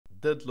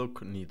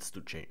Deadlock needs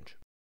to change.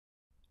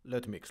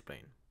 Let me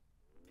explain.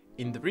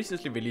 In the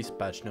recently released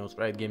patch notes,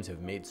 Riot Games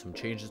have made some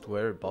changes to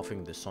where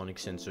buffing the Sonic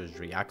sensor's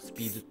react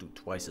speed to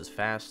twice as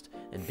fast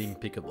and being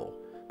pickable,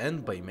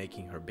 and by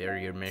making her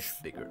barrier mesh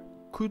bigger.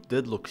 Could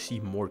Deadlock see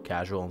more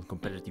casual and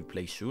competitive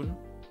play soon?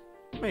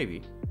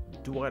 Maybe.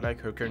 Do I like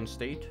her current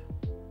state?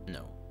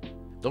 No.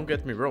 Don't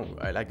get me wrong,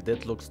 I like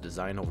Deadlock's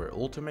design of her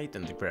ultimate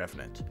and the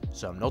GravNet,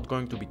 so I'm not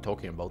going to be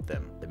talking about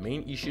them. The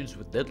main issues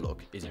with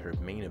Deadlock is her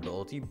main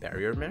ability,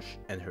 Barrier Mesh,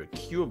 and her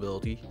Q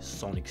ability,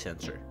 Sonic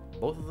Sensor.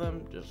 Both of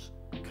them just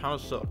kinda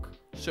suck.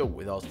 So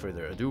without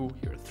further ado,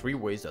 here are 3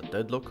 ways that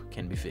Deadlock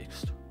can be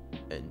fixed.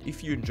 And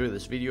if you enjoyed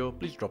this video,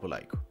 please drop a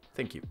like.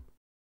 Thank you.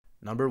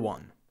 Number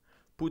 1.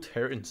 Put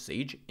her and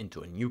Sage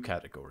into a new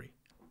category.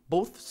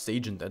 Both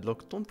Sage and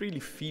Deadlock don't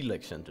really feel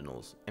like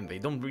Sentinels, and they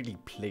don't really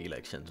play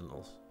like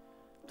Sentinels.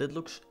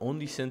 Deadlock's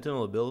only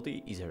Sentinel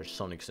ability is her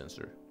Sonic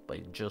Sensor, but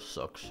it just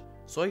sucks.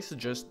 So I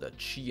suggest that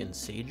she and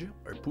Sage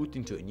are put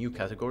into a new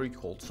category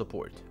called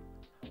Support.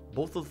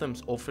 Both of them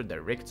offer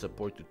direct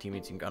support to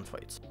teammates in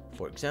gunfights.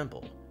 For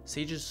example,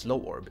 Sage's Slow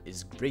Orb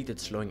is great at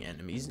slowing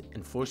enemies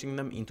and forcing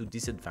them into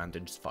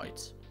disadvantaged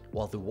fights,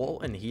 while the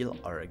Wall and Heal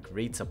are a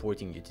great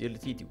supporting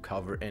utility to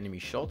cover enemy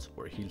shots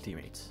or heal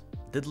teammates.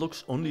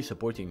 Deadlock's only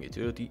supporting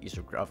utility is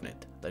her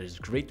GravNet, that is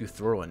great to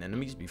throw on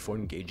enemies before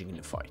engaging in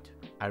a fight.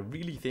 I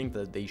really think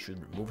that they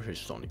should remove her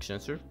Sonic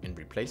Sensor and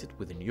replace it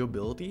with a new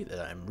ability that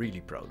I am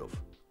really proud of.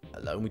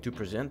 Allow me to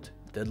present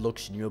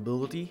Deadlock's new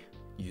ability,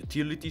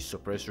 Utility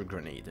Suppressor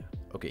Grenade.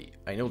 Okay,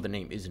 I know the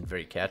name isn't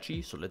very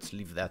catchy, so let's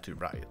leave that to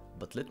Riot,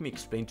 but let me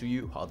explain to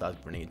you how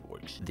that grenade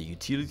works. The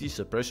Utility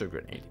Suppressor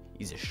Grenade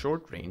is a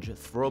short-range,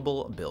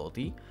 throwable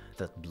ability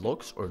that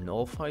blocks or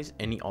nullifies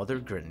any other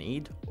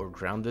grenade or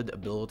grounded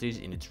abilities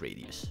in its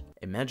radius.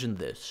 Imagine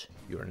this,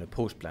 you're in a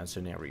post-plan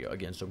scenario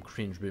against some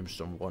cringe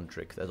brimstone one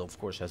trick that of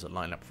course has a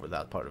lineup for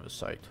that part of the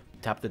site.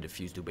 Tap the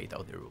defuse to bait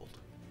out their ult.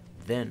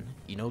 Then,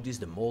 you notice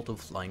the Molotov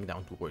flying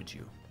down towards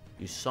you.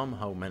 You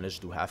somehow manage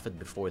to have it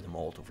before the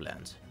Molotov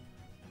lands.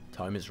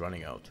 Time is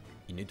running out,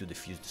 you need to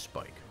defuse the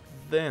spike.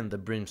 Then the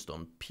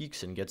brimstone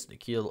peeks and gets the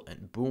kill,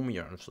 and boom,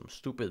 you're on some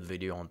stupid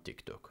video on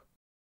TikTok.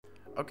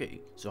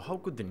 Okay, so how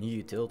could the new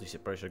Utility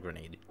Suppressor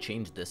Grenade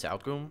change this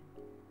outcome?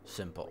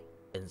 Simple.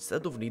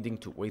 Instead of needing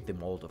to wait the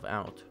Molotov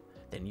out,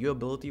 the new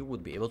ability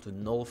would be able to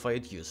nullify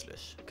it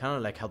useless. Kinda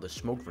like how the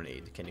Smoke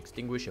Grenade can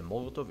extinguish a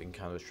Molotov in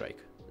Counter-Strike.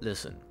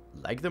 Listen,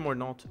 like them or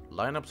not,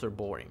 lineups are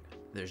boring.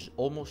 There's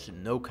almost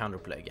no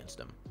counterplay against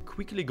them.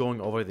 Quickly going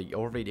over the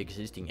already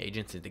existing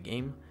agents in the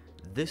game,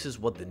 this is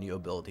what the new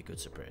ability could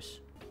suppress.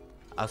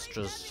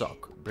 Astra's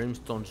Suck,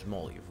 Brimstone's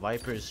Molly,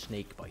 Viper's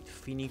Snakebite,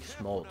 Phoenix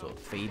Molotov,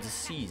 Fade's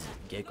Seize,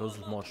 Gecko's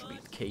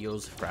Moshbeat,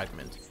 KO's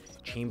Fragment,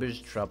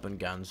 Chamber's Trap and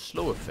Gun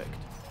Slow Effect,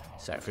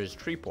 Cypher's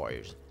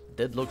Tripwires,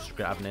 Deadlock's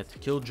GravNet,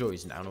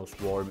 Killjoy's Nano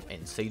Swarm,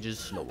 and Sage's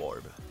Slow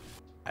Orb.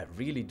 I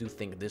really do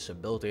think this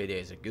ability idea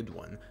is a good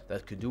one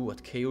that could do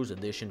what KO's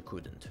addition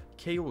couldn't.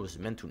 KO was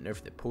meant to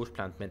nerf the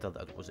post-plant meta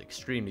that was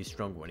extremely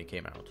strong when it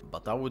came out,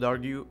 but I would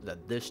argue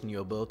that this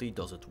new ability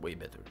does it way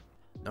better.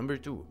 Number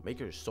 2, make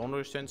your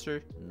sonar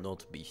sensor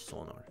not be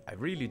sonar. I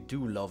really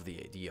do love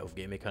the idea of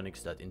game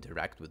mechanics that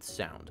interact with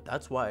sound.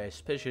 That's why I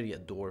especially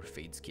adore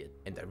Fade's kit.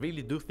 And I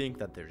really do think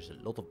that there's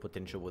a lot of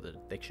potential with the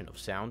detection of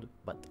sound,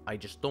 but I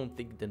just don't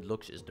think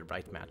Deadlock is the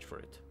right match for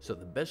it. So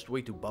the best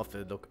way to buff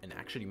Deadlock and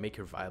actually make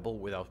her viable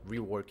without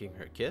reworking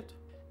her kit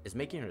is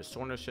making her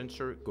sonar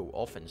sensor go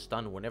off and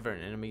stun whenever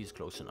an enemy is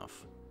close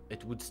enough.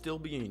 It would still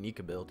be a unique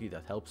ability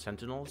that helps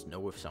sentinels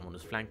know if someone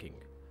is flanking.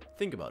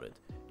 Think about it.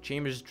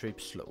 Chamber's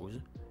Trip slows,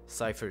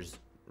 Cypher's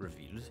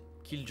reveals,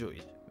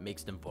 Killjoy's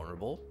makes them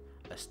vulnerable,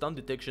 a stun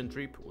detection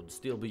trip would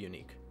still be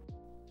unique.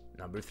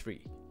 Number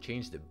 3.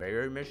 Change the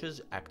barrier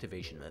mesh's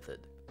activation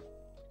method.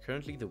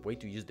 Currently the way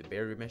to use the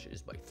barrier mesh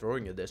is by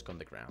throwing a disc on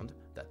the ground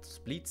that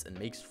splits and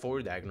makes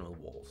 4 diagonal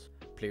walls.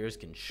 Players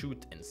can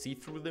shoot and see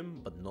through them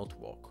but not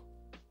walk.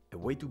 A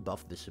way to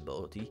buff this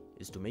ability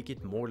is to make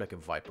it more like a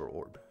Viper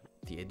Orb.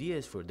 The idea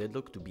is for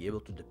Deadlock to be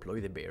able to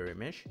deploy the barrier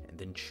mesh and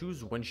then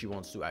choose when she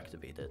wants to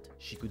activate it.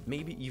 She could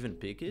maybe even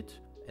pick it,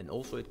 and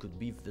also it could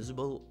be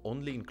visible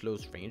only in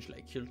close range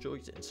like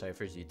Killjoy's and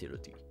Cypher's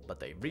utility.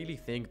 But I really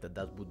think that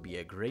that would be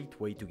a great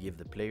way to give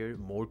the player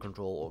more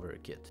control over a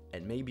kit,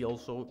 and maybe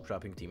also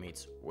trapping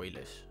teammates way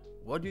less.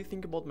 What do you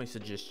think about my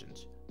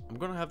suggestions? I'm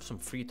gonna have some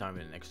free time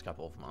in the next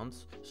couple of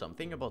months, so I'm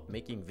thinking about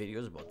making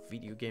videos about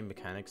video game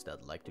mechanics that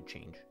I'd like to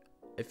change.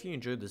 If you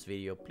enjoyed this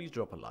video, please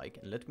drop a like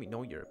and let me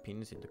know your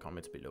opinions in the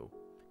comments below.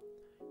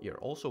 You're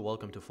also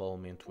welcome to follow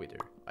me on Twitter.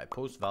 I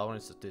post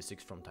Valorant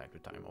statistics from time to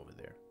time over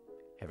there.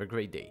 Have a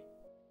great day.